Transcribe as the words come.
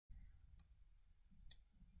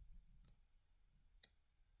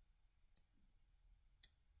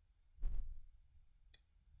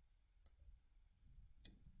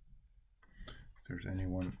there's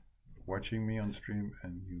anyone watching me on stream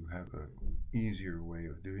and you have an easier way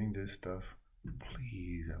of doing this stuff,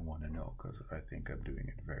 please, I want to know, because I think I'm doing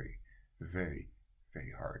it very, very,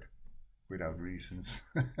 very hard without reasons.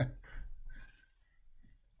 But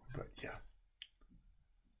yeah,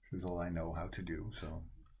 this is all I know how to do, so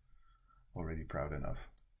already proud enough.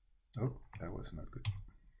 Oh, that was not good.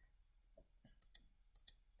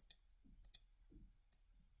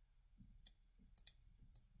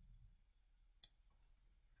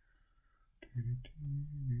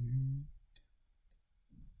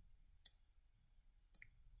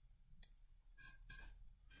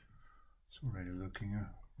 It's already looking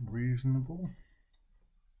reasonable.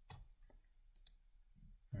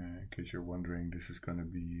 In case you're wondering, this is going to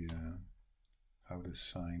be how the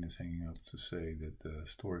sign is hanging up to say that the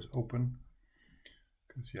store is open.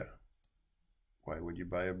 Because yeah, why would you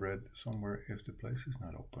buy a bread somewhere if the place is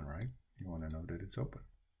not open, right? You want to know that it's open.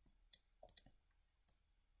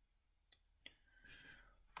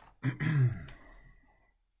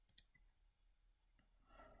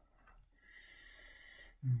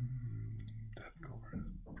 That color is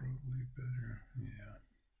probably better, yeah.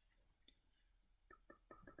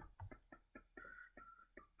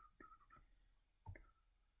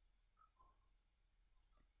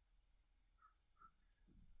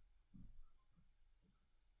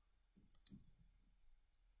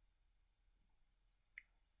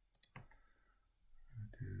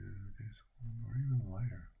 Do this one, or even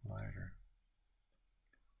lighter.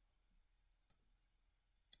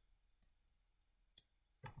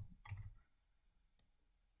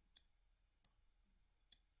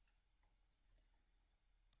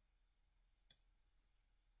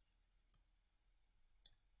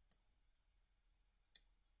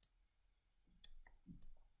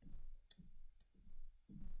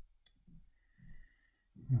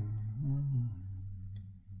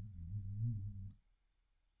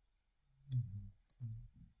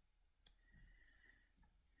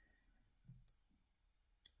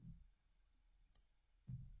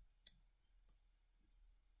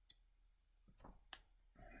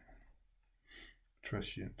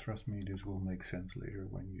 Trust me, this will make sense later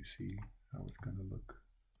when you see how it's gonna look.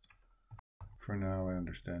 For now, I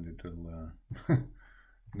understand it will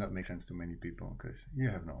not make sense to many people because you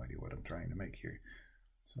have no idea what I'm trying to make here.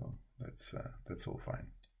 So that's all fine.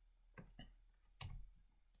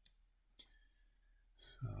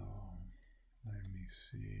 So let me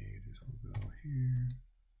see, this will go here.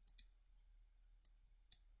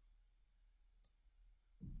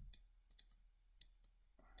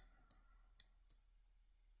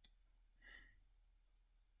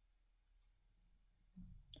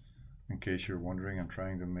 In case you're wondering, I'm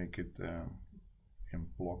trying to make it in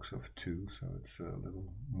blocks of 2, so it's a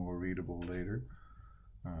little more readable later.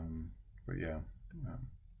 But yeah,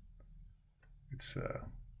 it's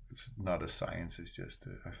not a science. It's just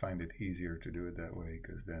I find it easier to do it that way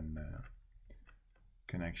because then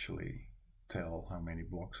can actually tell how many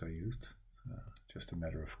blocks I used. Just a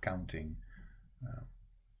matter of counting.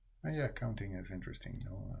 And yeah, counting is interesting. You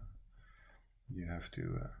know? You have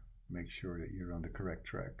to make sure that you're on the correct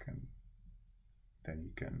track, and then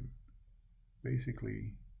you can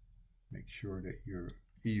basically make sure that you're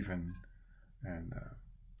even and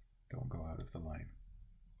don't go out of the line.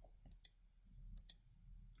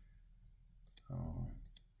 So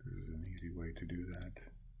this is an easy way to do that.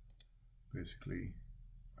 Basically,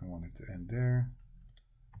 I want it to end there,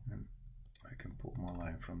 and I can pull more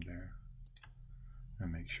line from there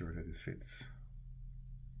and make sure that it fits.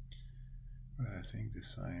 But I think the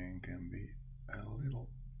sign can be a little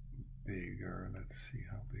bigger. Let's see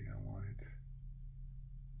how big I want it.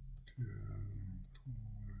 2, 4.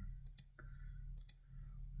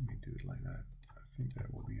 Let me do it like that. I think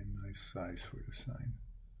that will be a nice size for the sign.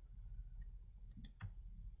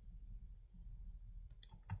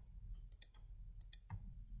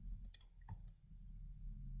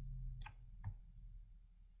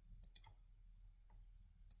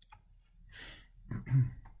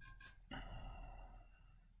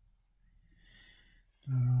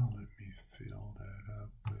 Let me fill that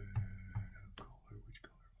up with a color. Which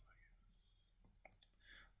color will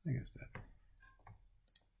I use? I guess that.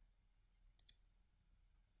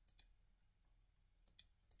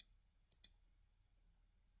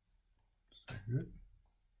 Is that good?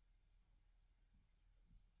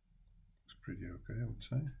 It's pretty okay, I would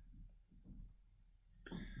say.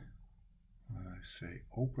 I say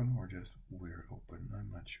open or just we're open?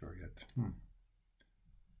 I'm not sure yet.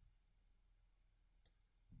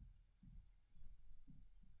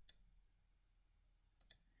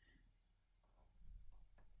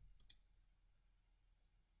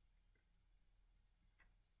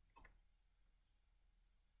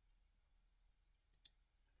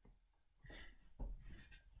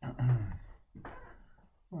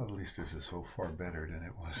 Well, at least this is so far better than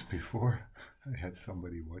it was before. I had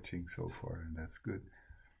somebody watching so far, and that's good.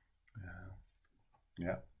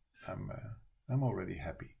 Yeah, I'm already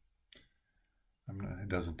happy. It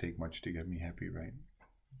doesn't take much to get me happy, right?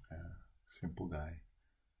 Simple guy,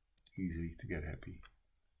 easy to get happy.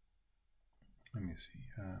 Let me see.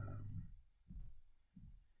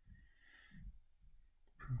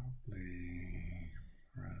 Probably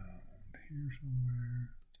around here somewhere.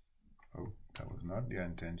 Oh, that was not the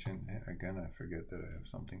intention. Again, I forget that I have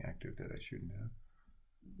something active that I shouldn't have.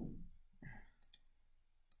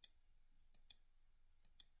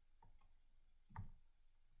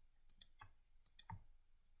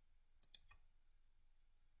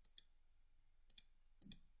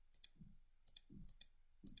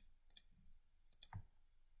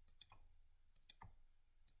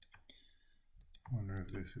 I wonder if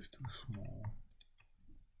this is too small.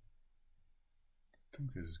 I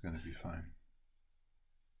think this is going to be fine.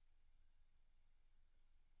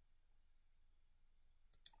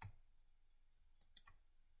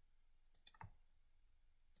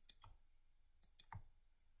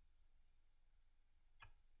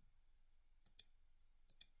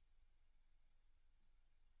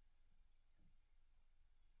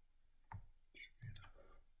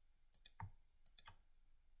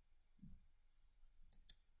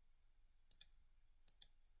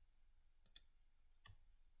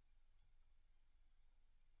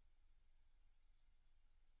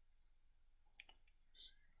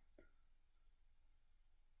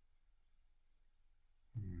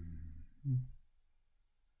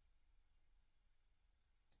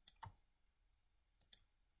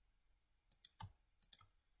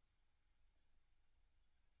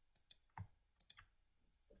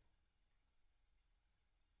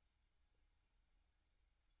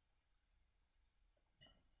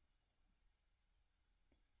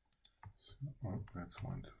 Oh, that's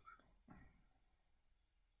one too little.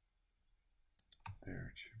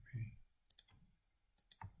 There it should be.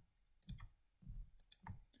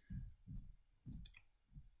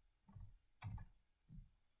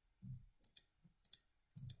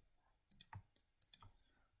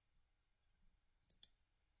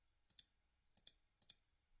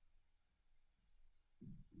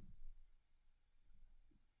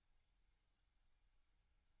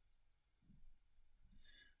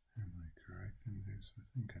 Am I correct in this? I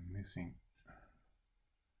think I'm missing.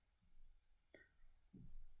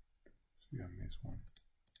 See, I missed one.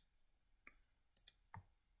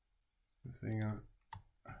 The thing of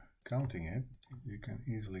counting it, you can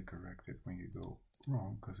easily correct it when you go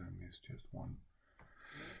wrong, because I missed just one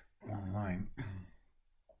line.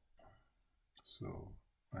 So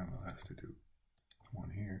I will have to do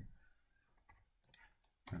one here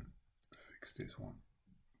and fix this one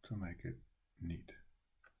to make it neat.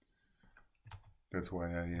 That's why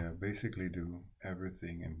I basically do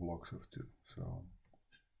everything in blocks of 2, so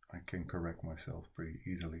I can correct myself pretty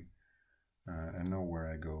easily and know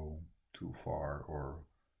where I go too far or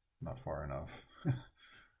not far enough.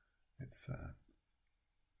 It's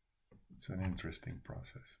an interesting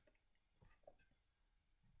process.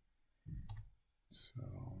 So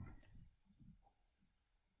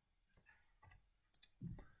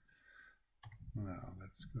now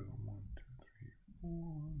let's go 1, 2, 3, 4.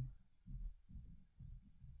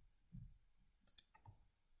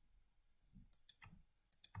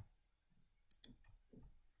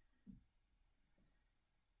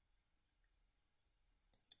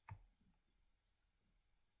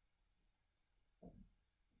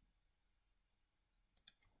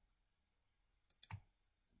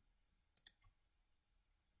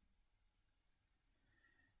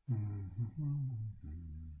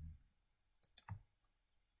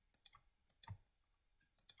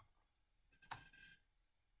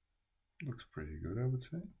 Looks pretty good, I would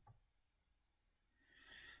say.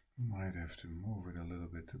 Might have to move it a little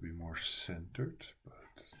bit to be more centered,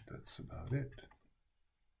 but that's about it.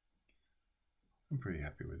 I'm pretty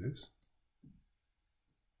happy with this.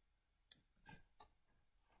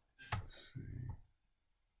 Let's see.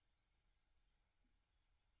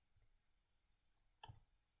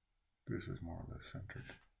 This is more or less centered.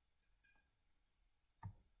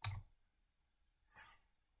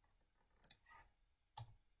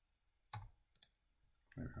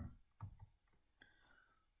 There we go.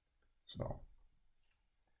 So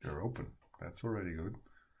they're open. That's already good.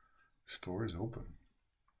 The store is open.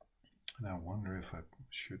 And I wonder if I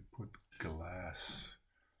should put glass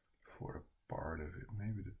for a part of it.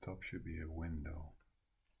 Maybe the top should be a window.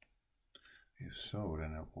 If so,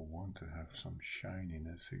 then I will want to have some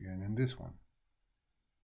shininess again in this one.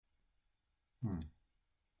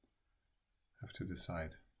 Have to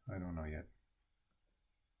decide. I don't know yet.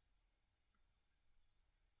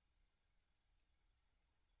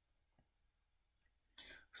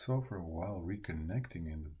 saw for a while reconnecting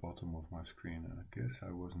in the bottom of my screen, and I guess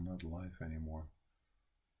I was not live anymore.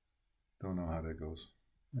 Don't know how that goes.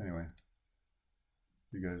 Anyway,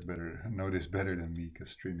 you guys better know this better than me,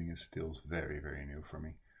 because streaming is still very, very new for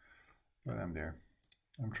me. But I'm there.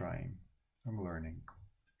 I'm trying. I'm learning.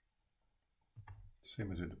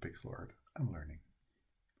 Same as with the pixel art. I'm learning.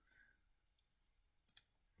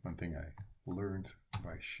 One thing I learned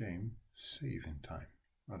by shame: save in time.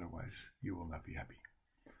 Otherwise, you will not be happy.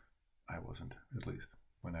 I wasn't, at least,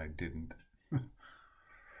 when I didn't.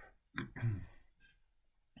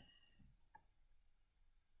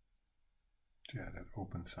 Yeah, that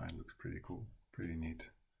open sign looks pretty cool, pretty neat.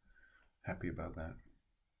 Happy about that.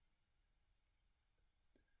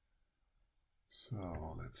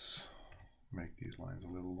 So let's make these lines a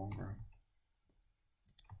little longer.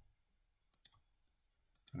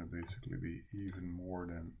 Gonna basically be even more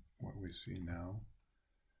than what we see now.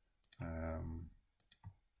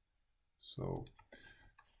 So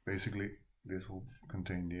basically this will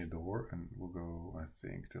contain the door, and we'll go, I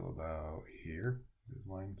think, till about here, this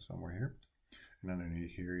line somewhere here. And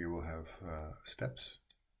underneath here you will have steps,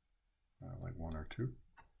 like 1 or 2.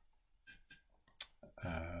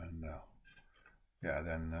 And yeah,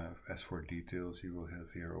 then as for details, you will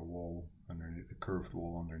have here a wall underneath, a curved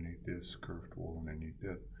wall underneath this, curved wall underneath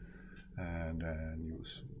that. And then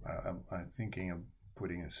I'm thinking of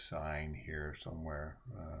putting a sign here somewhere,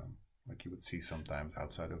 like you would see sometimes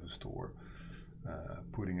outside of a store.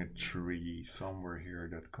 Putting a tree somewhere here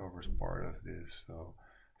that covers part of this, so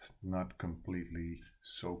it's not completely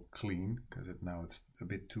so clean, because now it's a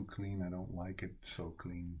bit too clean. I don't like it so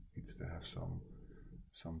clean. It needs to have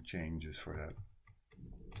some changes for that.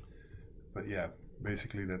 But yeah,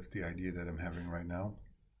 basically that's the idea that I'm having right now.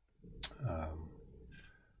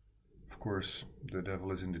 Of course, the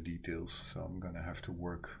devil is in the details, so I'm gonna have to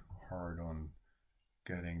work hard on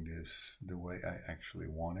getting this the way I actually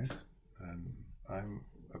want it. And I'm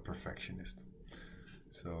a perfectionist,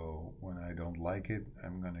 so when I don't like it,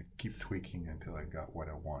 I'm gonna keep tweaking until I got what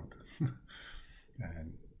I want.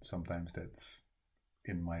 And sometimes that's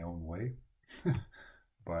in my own way.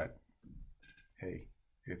 But hey,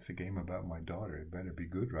 it's a game about my daughter, it better be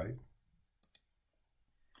good, right?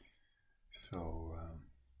 So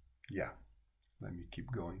yeah, let me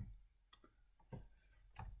keep going.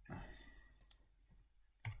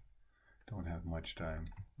 Don't have much time.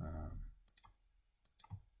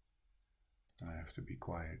 I have to be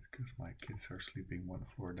quiet because my kids are sleeping 1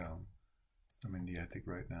 floor down. I'm in the attic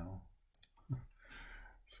right now.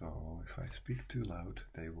 So if I speak too loud,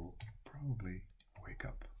 they will probably wake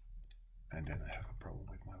up. And then I have a problem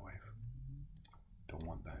with my wife. Don't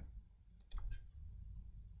want that.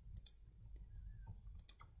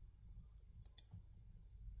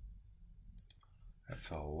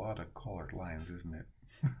 That's a lot of colored lines, isn't it?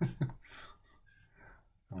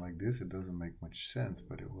 And like this, it doesn't make much sense,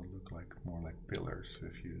 but it will look like more like pillars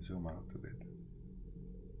if you zoom out a bit.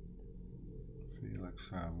 See, it looks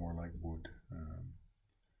more like wood.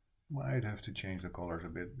 Might have to change the colors a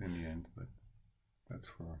bit in the end, but that's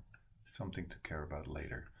for something to care about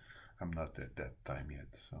later. I'm not at that time yet,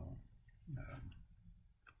 so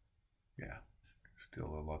yeah,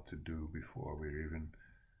 still a lot to do before we're even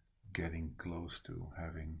getting close to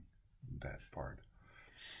having that part.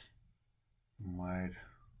 Might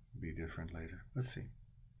be different later. Let's see.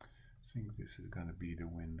 I think this is gonna be the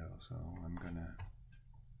window, so I'm gonna,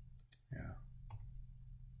 yeah.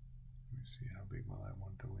 Let me see, how big will I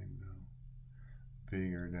want the window?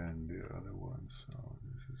 Bigger than the other one, so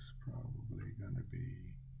this is probably gonna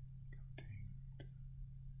be,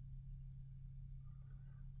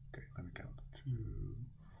 okay, let me count. 2,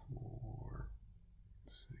 4,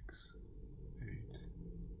 6, 8,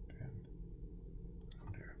 10.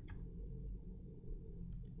 There.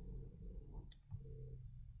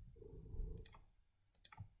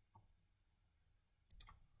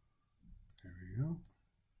 There we go.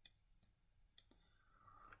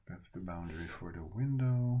 That's the boundary for the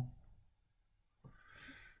window.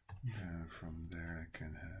 And from there I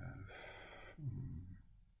can have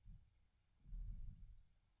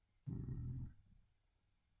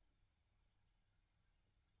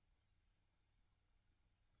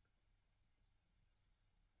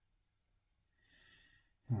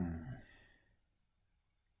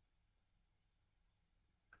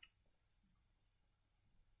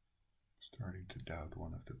starting to doubt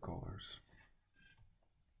one of the colors.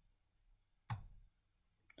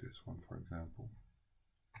 This one, for example.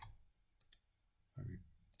 Maybe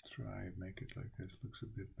try make it like this. Looks a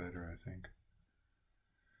bit better, I think.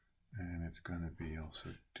 And it's gonna be also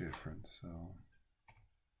different, so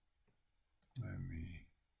let me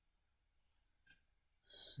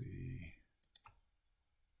see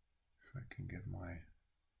if I can get my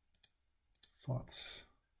thoughts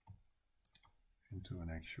into an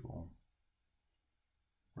actual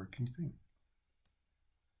working thing.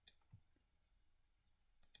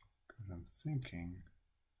 Because I'm thinking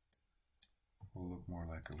it will look more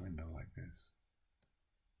like a window like this.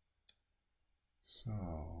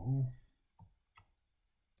 So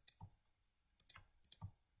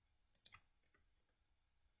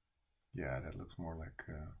yeah, that looks more like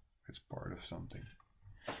it's part of something.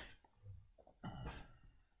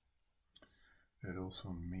 That also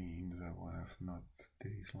means I will have not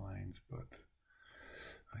these lines, but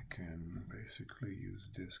I can basically use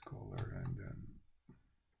this color and then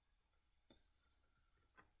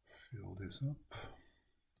fill this up.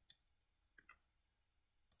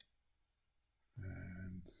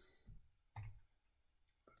 And let's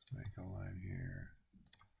make a line here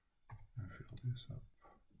and fill this up.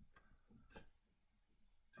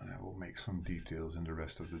 And I will make some details in the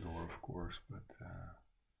rest of the door, of course, but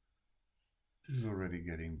this is already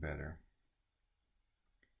getting better.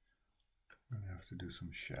 I'm gonna have to do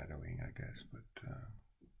some shadowing, I guess, but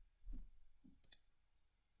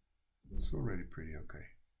it's already pretty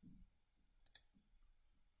okay.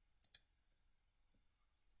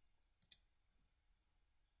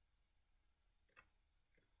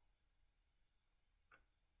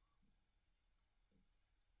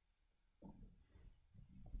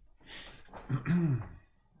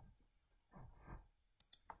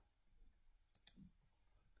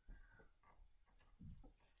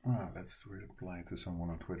 Let's reply to someone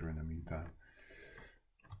on Twitter in the meantime.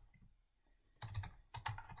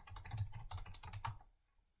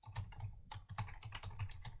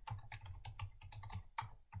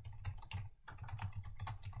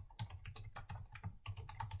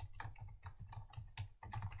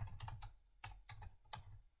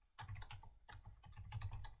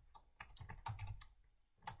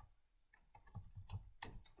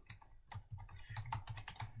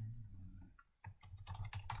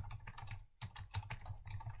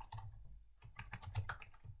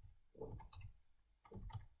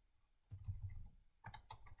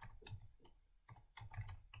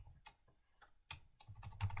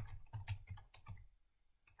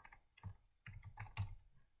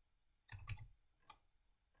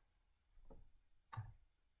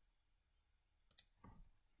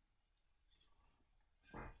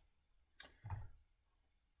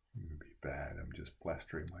 Bad. I'm just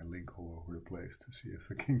plastering my link all over the place to see if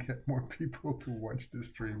I can get more people to watch the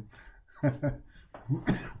stream.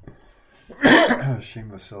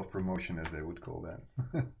 Shameless self-promotion, as they would call that.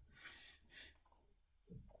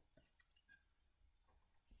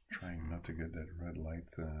 Trying not to get that red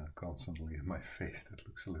light constantly in my face. That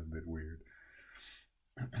looks a little bit weird.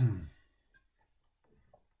 I'm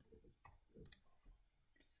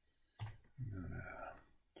gonna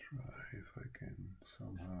try if I can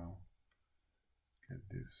somehow get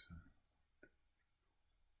this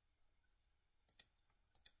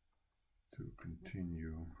to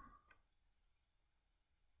continue.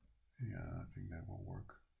 Yeah, I think that will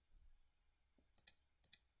work.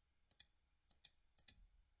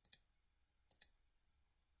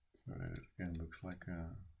 So that it again looks like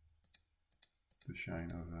the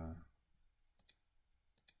shine of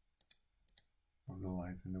the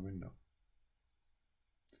light in the window.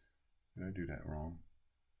 Did I do that wrong?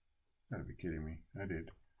 You gotta be kidding me. I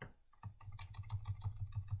did.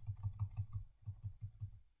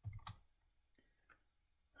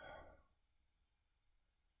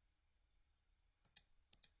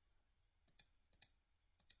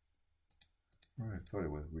 Well, I thought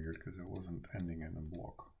it was weird because it wasn't ending in a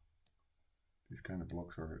block. These kind of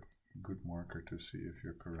blocks are a good marker to see if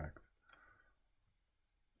you're correct.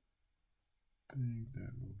 I think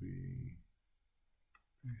that will be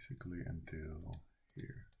basically until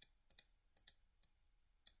here.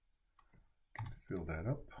 Can fill that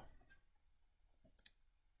up.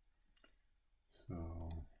 So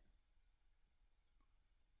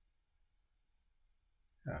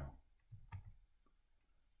yeah,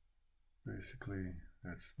 basically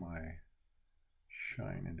that's my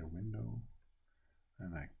shine in the window,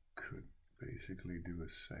 and I could basically do a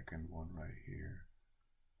second one right here.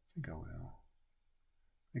 I think I will.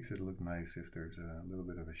 Makes it look nice if there's a little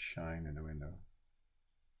bit of a shine in the window.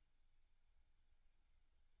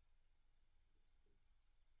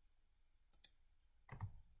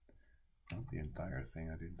 Not the entire thing,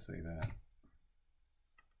 I didn't say that.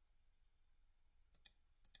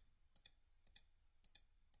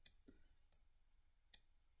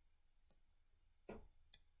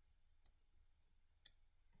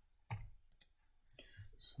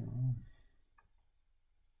 So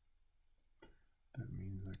that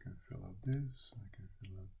means this, I can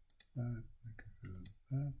fill up that, I can fill up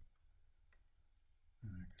that,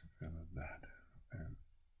 and I can fill up that, and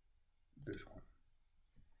this one.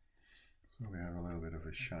 So we have a little bit of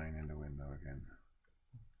a shine in the window again,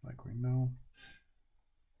 like we know.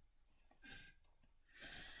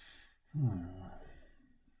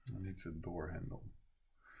 It needs a door handle.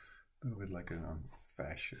 A little bit like an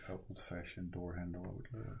old-fashioned door handle,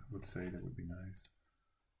 I would say that would be nice.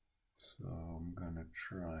 So I'm gonna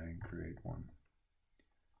try and create one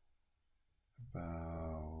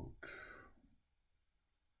about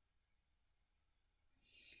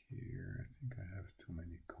here. I think I have too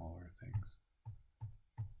many color things.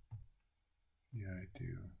 Yeah, I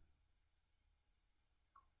do.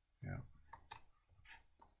 Yeah.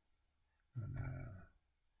 And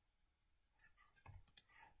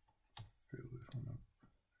fill this one up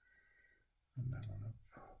and that one up.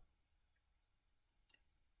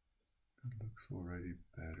 It looks already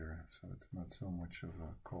better, so it's not so much of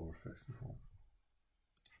a color festival.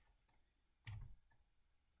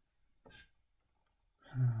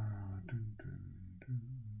 Dun, dun, dun.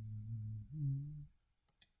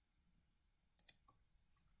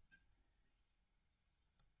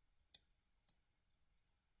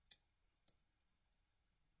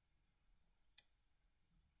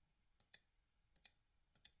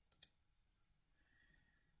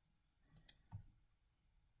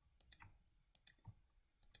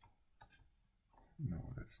 No,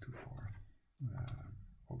 that's too far.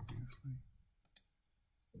 Obviously,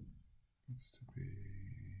 needs to be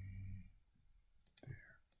there.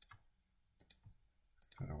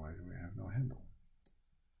 Otherwise, we have no handle.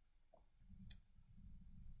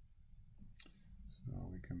 So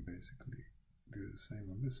we can basically do the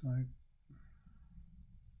same on this side.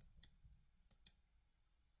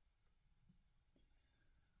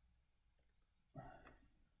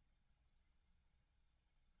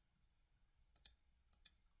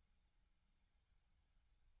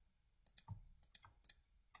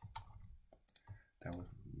 That was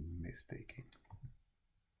mistaken.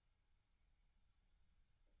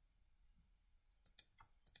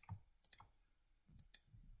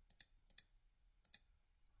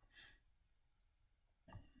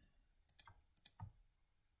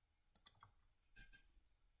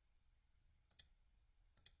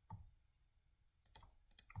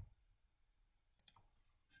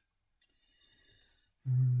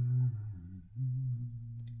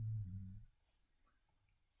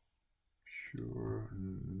 Sure,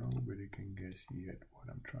 nobody can guess yet what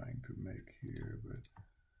I'm trying to make here, but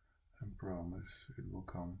I promise it will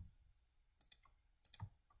come.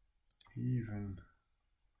 Even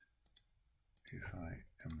if I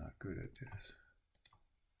am not good at this,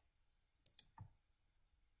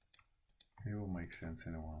 it will make sense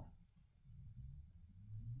in a while.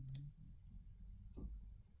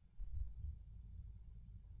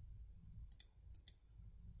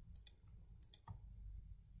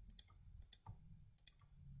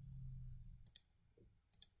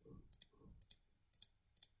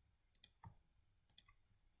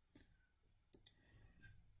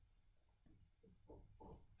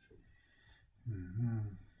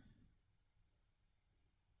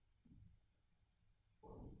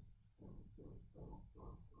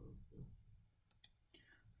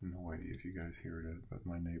 No idea if you guys hear that, but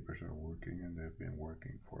my neighbors are working and they've been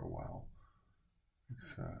working for a while.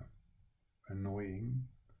 It's annoying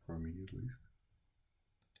for me at least.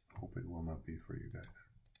 Hope it will not be for you guys.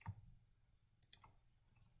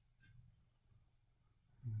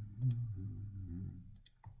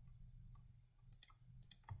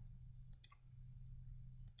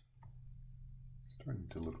 Starting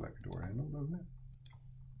to look like a door handle, doesn't it?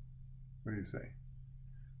 What do you say?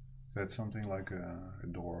 Is that something like a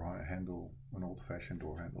door handle, an old-fashioned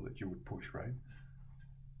door handle that you would push, right?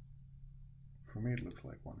 For me it looks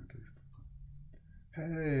like one at least.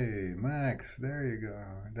 Hey, Max, there you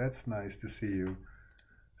go. That's nice to see you.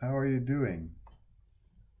 How are you doing?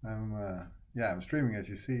 I'm streaming, as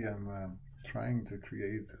you see. I'm trying to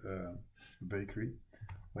create a bakery.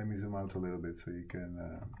 Let me zoom out a little bit so you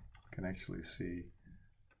can actually see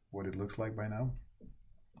what it looks like by now.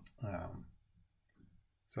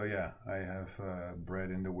 So yeah, I have bread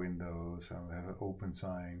in the windows. I have an open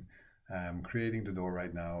sign. I'm creating the door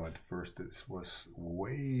right now. At first, this was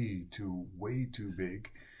way too big.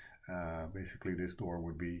 Basically, this door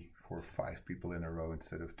would be for 5 people in a row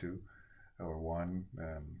instead of 2 or 1.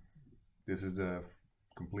 This is the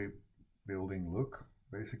complete building look,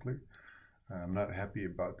 basically. I'm not happy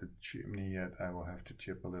about the chimney yet. I will have to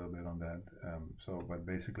chip a little bit on that. But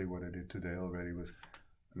basically what I did today already was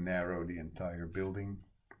narrow the entire building,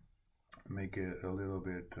 make it a little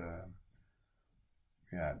bit,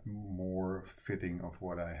 yeah, more fitting of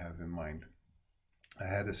what I have in mind. I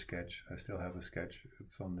had a sketch. I still have a sketch.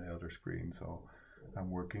 It's on the other screen, so I'm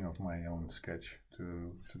working off my own sketch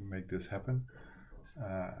to make this happen.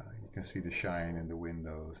 You can see the shine in the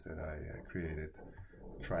windows that I created.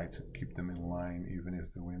 Try to keep them in line even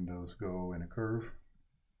if the windows go in a curve.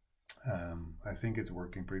 I think it's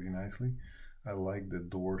working pretty nicely. I like the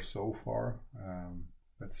door so far.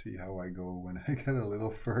 Let's see how I go when I get a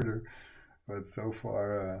little further. But so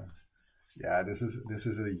far, yeah, this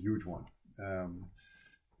is a huge one.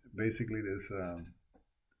 Basically,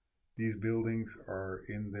 these buildings are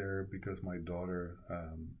in there because my daughter.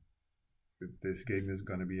 This game is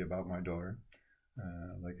going to be about my daughter,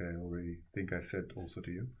 like I already think I said also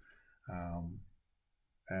to you,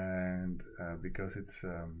 and because it's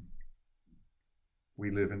we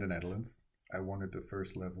live in the Netherlands. I wanted the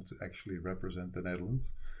first level to actually represent the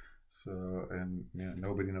Netherlands. So, and yeah,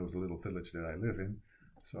 nobody knows the little village that I live in.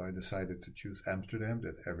 So I decided to choose Amsterdam,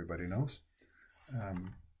 that everybody knows,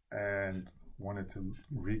 and wanted to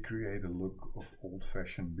recreate a look of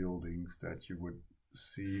old-fashioned buildings that you would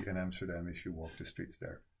see in Amsterdam if you walk the streets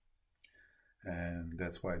there. And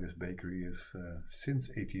that's why this bakery is since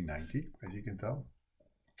 1890, as you can tell.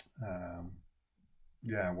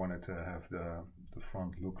 Yeah, I wanted to have the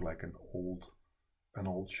front look like an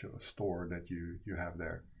old store that you have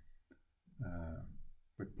there,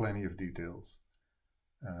 with plenty of details.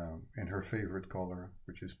 In her favorite color,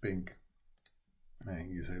 which is pink.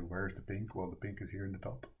 And you say, where's the pink? Well, the pink is here in the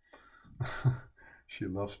top. She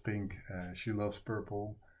loves pink. She loves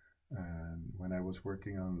purple. And when I was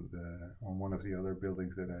working on one of the other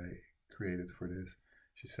buildings that I created for this,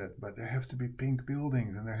 she said, but there have to be pink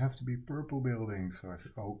buildings and there have to be purple buildings. So I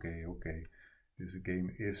said, okay, this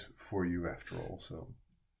game is for you after all. So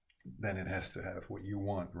then it has to have what you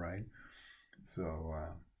want, right? So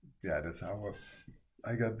yeah, that's how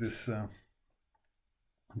I got this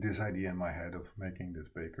this idea in my head of making this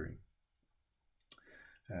bakery.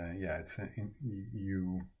 Yeah, it's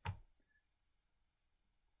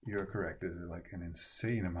you're correct. There's like an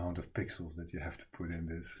insane amount of pixels that you have to put in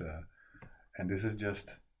this, and this is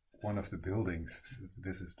just one of the buildings.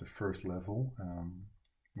 This is the first level.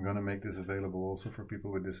 I'm gonna make this available also for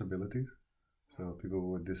people with disabilities. So people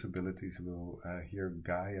with disabilities will hear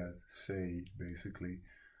Gaia say basically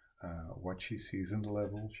what she sees in the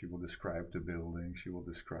level. She will describe the building. She will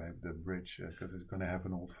describe the bridge because it's going to have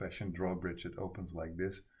an old-fashioned drawbridge that opens like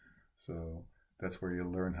this. So that's where you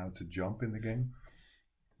learn how to jump in the game.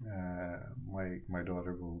 My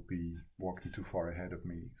daughter will be walking too far ahead of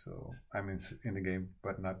me, so I'm in the game,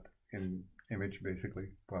 but not in image basically,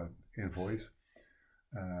 but in voice.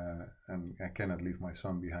 And I cannot leave my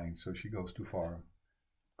son behind, so she goes too far,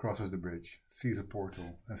 crosses the bridge, sees a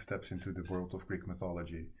portal, and steps into the world of Greek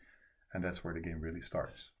mythology, and that's where the game really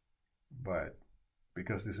starts. But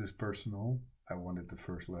because this is personal, I wanted the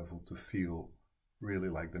first level to feel really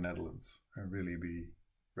like the Netherlands and really be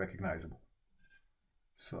recognizable.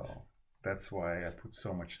 So that's why I put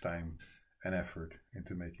so much time and effort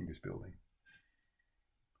into making this building.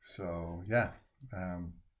 So yeah,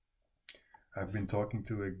 I've been talking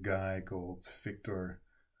to a guy called Victor,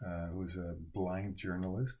 who's a blind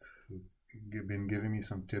journalist, who's been giving me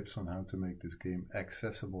some tips on how to make this game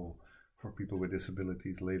accessible for people with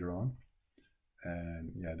disabilities later on.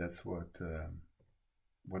 And yeah, that's what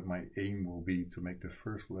my aim will be, to make the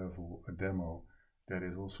first level a demo that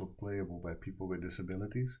is also playable by people with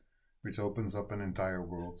disabilities, which opens up an entire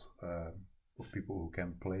world of people who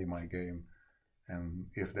can play my game. And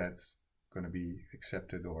if that's going to be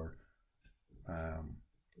accepted or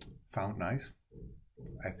found nice,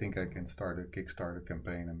 I think I can start a Kickstarter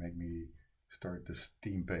campaign and make me start the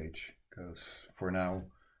Steam page, because for now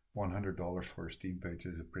 $100 for a Steam page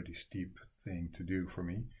is a pretty steep thing to do for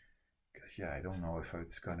me, because yeah, I don't know if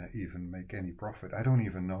it's gonna even make any profit. I don't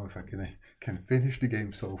even know if I can finish the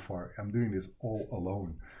game so far. I'm doing this all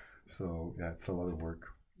alone, so yeah, it's a lot of work.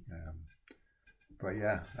 But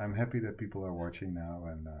yeah, I'm happy that people are watching now,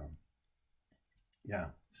 and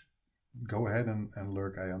yeah, go ahead and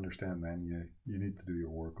lurk. I understand, man. You need to do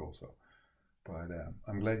your work also, but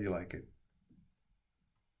I'm glad you like it.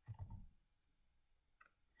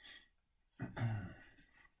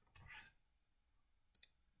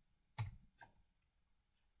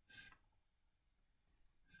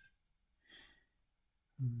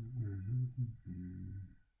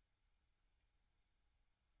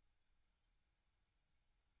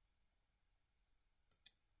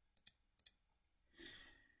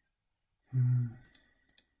 I'm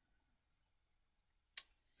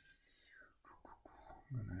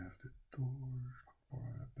gonna have the doors or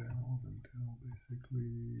the panels until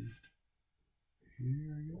basically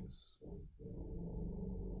here, I guess.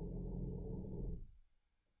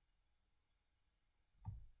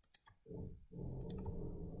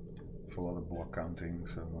 It's a lot of block counting,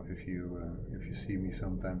 so if you see me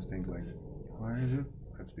sometimes think like, where is it?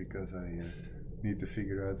 That's because I need to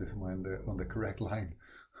figure out if I'm on the correct line.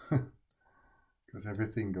 Because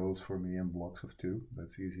everything goes for me in blocks of 2.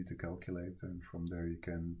 That's easy to calculate, and from there you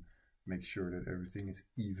can make sure that everything is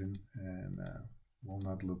even and will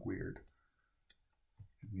not look weird.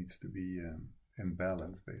 It needs to be in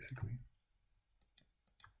balance, basically.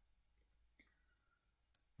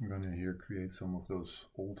 I'm gonna here create some of those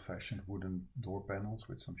old-fashioned wooden door panels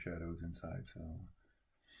with some shadows inside, so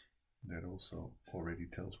that also already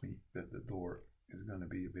tells me that the door is gonna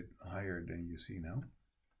be a bit higher than you see now.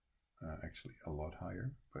 Actually a lot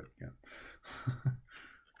higher, but yeah.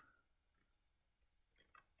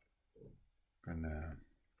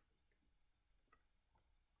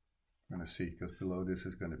 Gonna see, because below this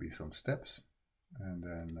is gonna be some steps, and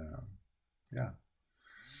then yeah,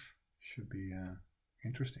 should be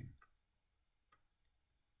interesting.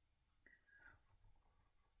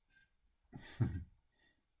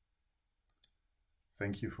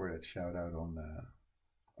 Thank you for that shout out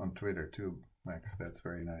on Twitter too, Max. That's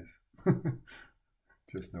very nice.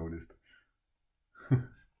 Just noticed.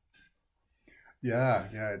 Yeah,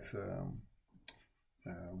 it's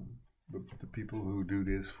the people who do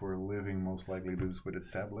this for a living most likely do this with a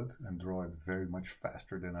tablet and draw it very much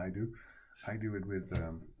faster than I do. I do it with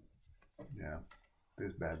yeah,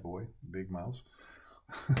 this bad boy, big mouse.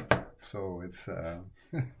 So it's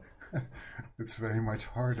it's very much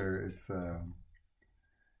harder. It's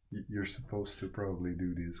you're supposed to probably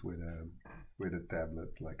do this with a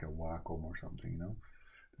tablet like a Wacom or something, you know,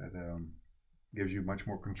 that gives you much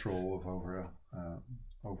more control of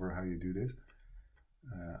over how you do this.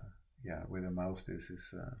 Yeah, with a mouse, this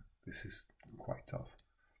is quite tough.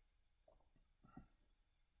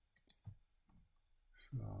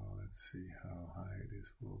 So let's see how high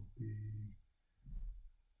this will be.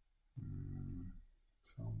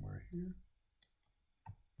 Somewhere here.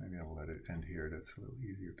 Maybe I'll let it end here. That's a little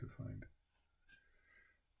easier to find.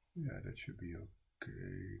 Yeah, that should be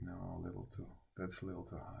okay. No, a little too. That's a little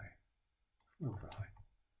too high. A little too high.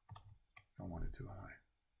 Don't want it too high.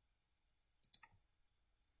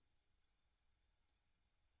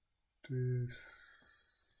 This.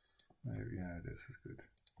 Maybe, yeah, this is good.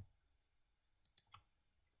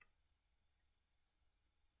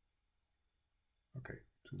 Okay,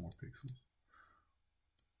 2 more pixels.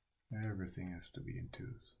 Everything has to be in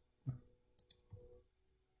 2s.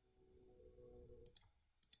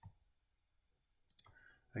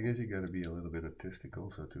 I guess you got to be a little bit artistic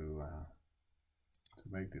also to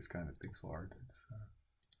make this kind of pixel art. It's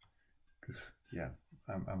because yeah,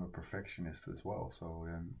 I'm a perfectionist as well, so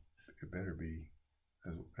then it better be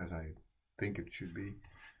as I think it should be.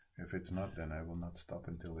 If it's not, then I will not stop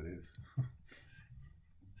until it is.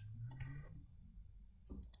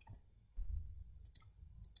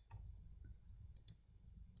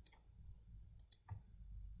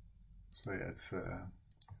 So yeah,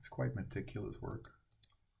 it's quite meticulous work.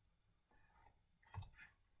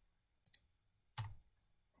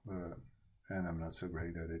 And I'm not so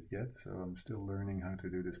great at it yet, so I'm still learning how to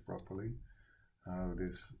do this properly. How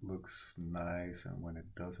this looks nice and when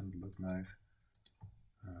it doesn't look nice.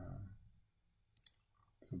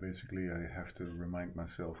 So basically I have to remind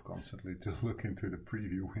myself constantly to look into the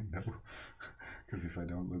preview window, because if I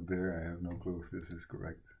don't look there, I have no clue if this is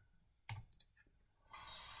correct.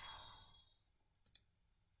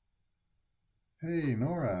 Hey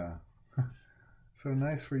Nora, so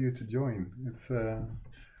nice for you to join. It's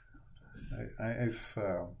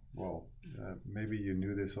well, maybe you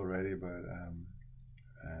knew this already, but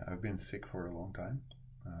I've been sick for a long time,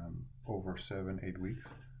 over 7-8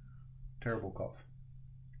 weeks. Terrible cough.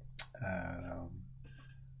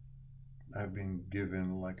 I've been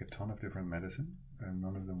given like a ton of different medicine, and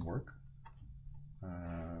none of them work,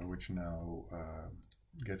 which now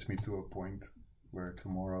gets me to a point where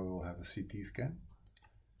tomorrow we'll have a CT scan,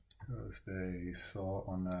 because they saw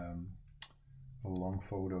on a long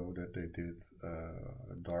photo that they did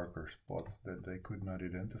a darker spot that they could not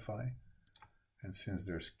identify. And since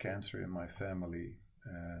there's cancer in my family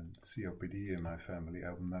and COPD in my family,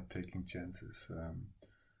 I'm not taking chances,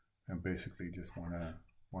 and basically just want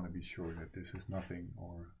to be sure that this is nothing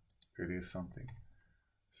or it is something.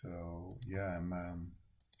 So yeah, I'm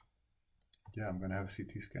gonna have a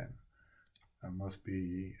CT scan. I must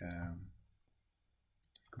be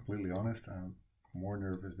completely honest, I'm more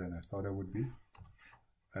nervous than I thought I would be.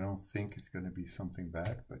 I don't think it's going to be something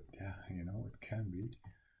bad, but yeah, you know, it can be.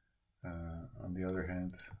 On the other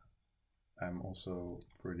hand, I'm also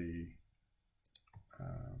pretty,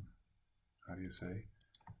 how do you say,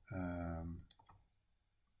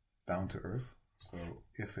 down to earth. So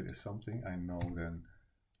if it is something, I know then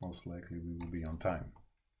most likely we will be on time.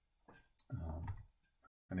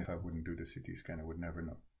 And if I wouldn't do the CT scan, I would never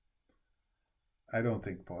know. I don't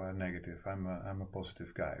think negative. I'm a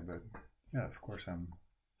positive guy, but yeah, of course I'm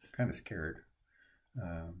kind of scared.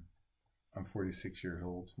 I'm 46 years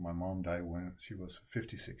old. My mom died when she was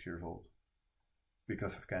 56 years old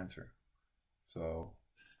because of cancer. So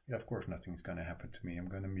yeah, of course nothing's gonna happen to me. I'm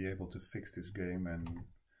gonna be able to fix this game and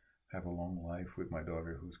have a long life with my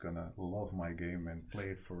daughter who's gonna love my game and play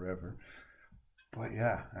it forever. But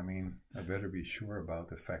yeah, I mean, I better be sure about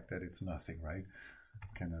the fact that it's nothing, right?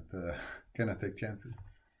 Cannot take chances.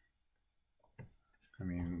 I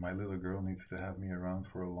mean, my little girl needs to have me around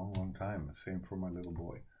for a long, long time. Same for my little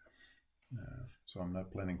boy. So I'm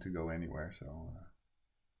not planning to go anywhere. So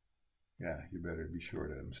yeah, you better be sure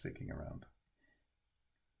that I'm sticking around.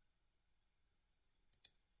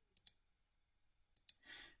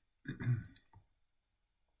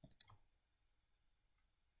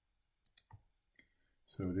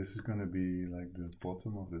 So this is going to be like the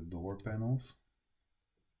bottom of the door panels.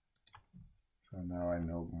 So now I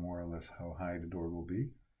know more or less how high the door will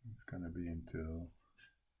be. It's going to be until,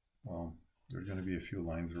 well, there's going to be a few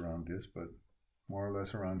lines around this, but more or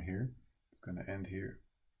less around here. It's going to end here.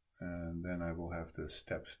 And then I will have the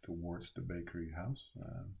steps towards the bakery house.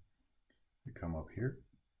 We come up here.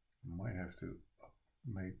 Might have to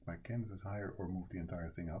make my canvas higher or move the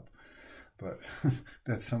entire thing up. But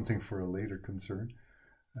that's something for a later concern.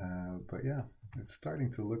 But yeah, it's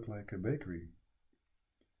starting to look like a bakery.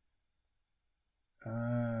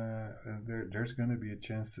 There's going to be a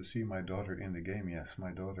chance to see my daughter in the game. Yes,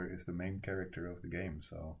 my daughter is the main character of the game.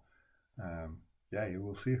 So yeah, you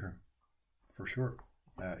will see her for sure.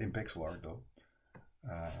 In pixel art though.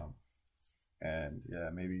 And yeah,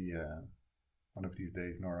 maybe one of these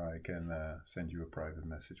days, Nora, I can send you a private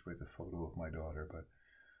message with a photo of my daughter. But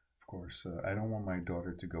of course, I don't want my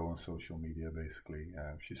daughter to go on social media, basically.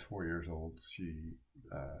 She's 4 years old. She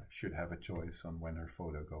should have a choice on when her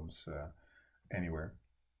photo comes anywhere.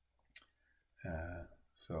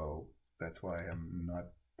 So that's why I'm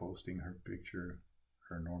not posting her picture,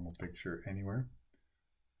 her normal picture, anywhere.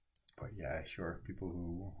 But yeah, sure, people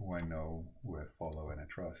who I know, who I follow and I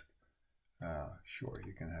trust, sure,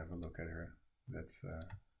 you can have a look at her. That's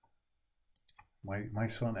my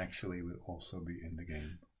son actually will also be in the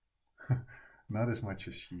game. Not as much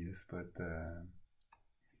as she is, but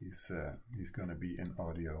he's gonna be in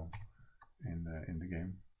audio in the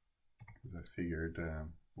game. Because I figured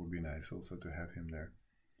would be nice also to have him there.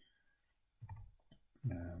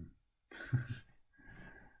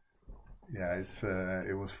 Yeah,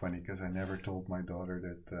 it was funny because I never told my daughter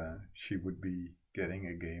that she would be getting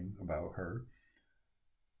a game about her.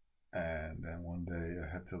 And then one day I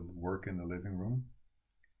had to work in the living room,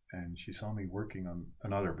 and she saw me working on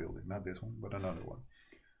another building, not this one, but another one.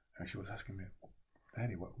 And she was asking me,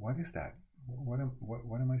 "Daddy, what is that? What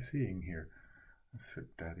am I seeing here?" I said,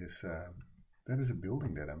 that is a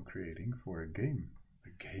building that I'm creating for a game."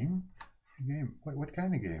 "A game? A game? What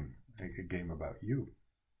kind of game?" A game about you."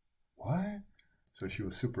 "What?" So she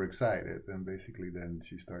was super excited, and basically then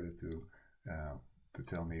she started to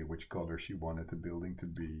tell me which color she wanted the building to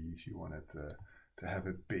be. She wanted to have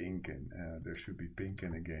it pink, and there should be pink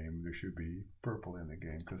in the game. There should be purple in the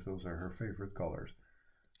game because those are her favorite colors.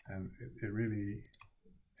 And it really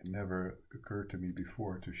never occurred to me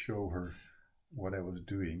before to show her what I was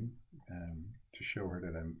doing, to show her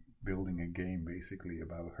that I'm building a game basically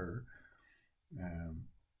about her.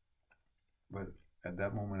 But at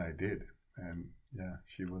that moment I did, and yeah,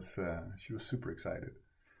 she was super excited.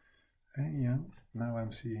 And yeah, now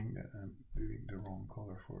I'm seeing that I'm doing the wrong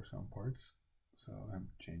color for some parts, so I'm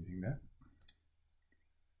changing that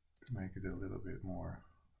to make it a little bit more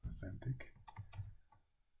authentic.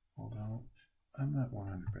 Although I'm not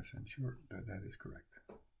 100% sure that that is correct.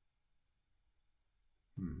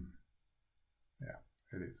 Yeah,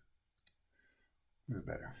 it is. It's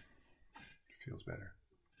better. It feels better.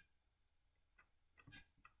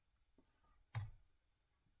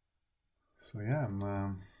 So yeah,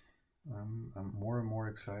 I'm more and more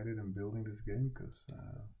excited in building this game because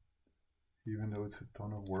even though it's a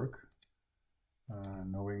ton of work,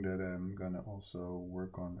 knowing that I'm gonna also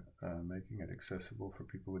work on making it accessible for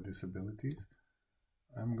people with disabilities,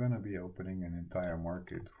 I'm gonna be opening an entire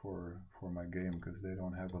market for my game because they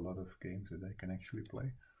don't have a lot of games that they can actually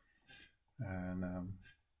play. And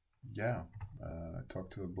yeah, I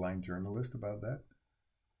talked to a blind journalist about that.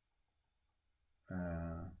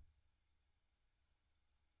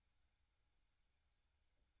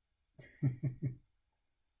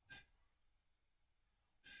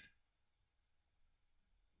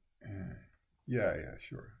 Yeah, yeah,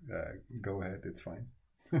 sure. Go ahead. It's fine.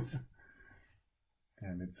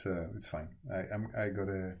 And it's fine. I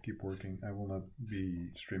gotta keep working. I will not be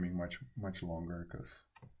streaming much longer because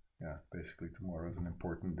yeah, basically tomorrow is an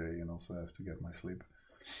important day and also I have to get my sleep.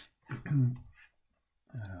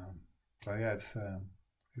 But yeah, it's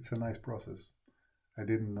a nice process. I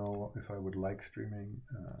didn't know if I would like streaming.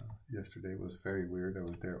 Yesterday was very weird. I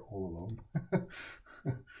was there all alone,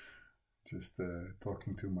 just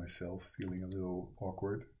talking to myself, feeling a little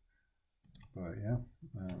awkward. But yeah,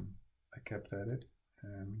 I kept at it,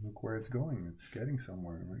 and look where it's going. It's getting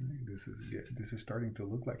somewhere. Really, this is starting to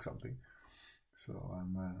look like something. So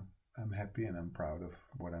I'm happy and I'm proud of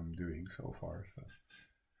what I'm doing so far. So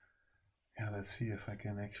yeah, let's see if I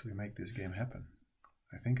can actually make this game happen.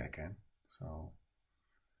 I think I can. So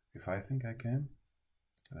if I think I can,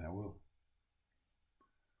 then I will.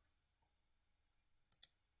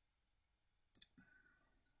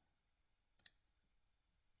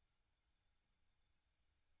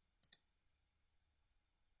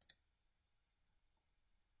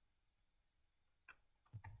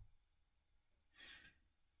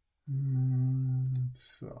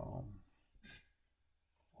 So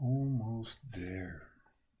almost there.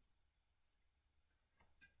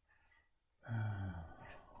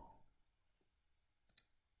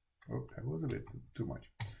 Oh, that was a bit too much.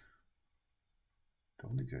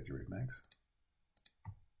 Don't exaggerate, Max.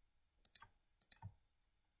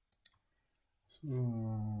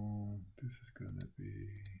 So this is gonna be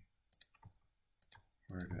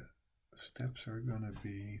where the steps are gonna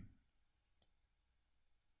be.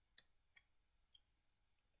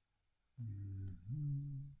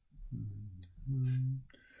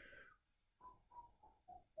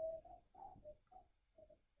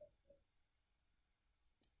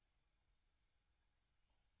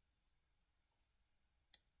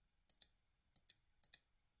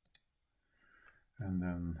 And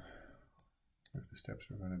then if the steps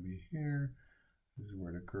are going to be here, this is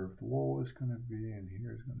where the curved wall is going to be, and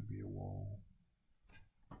here is going to be a wall.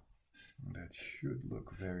 And that should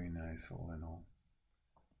look very nice all in all.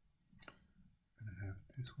 I'm going to have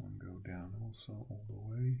this one go down also all the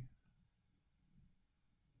way.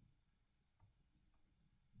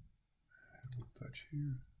 I will touch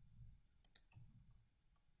here.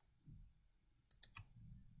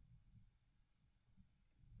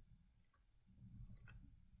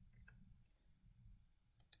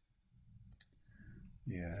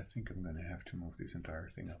 Yeah, I think I'm going to have to move this entire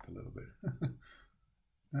thing up a little bit.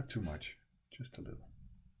 Not too much, just a little.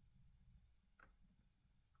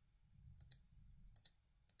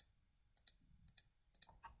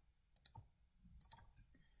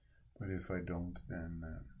 But if I don't, then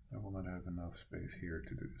I will not have enough space here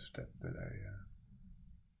to do the step that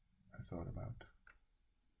I thought about.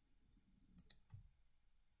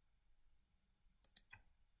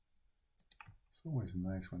 It's always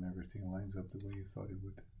nice when everything lines up the way you thought it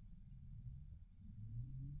would.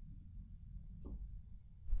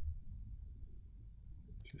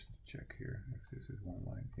 Just to check here if this is one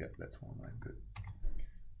line. Yeah, that's one line. Good.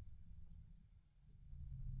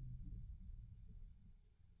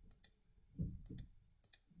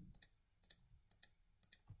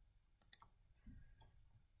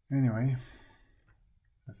 Anyway,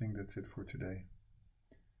 I think that's it for today.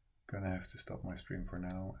 Gonna have to stop my stream for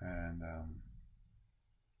now, and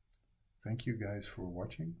thank you guys for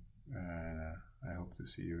watching, and I hope to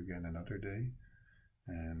see you again another day,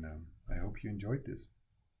 and I hope you enjoyed this.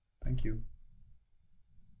 Thank you.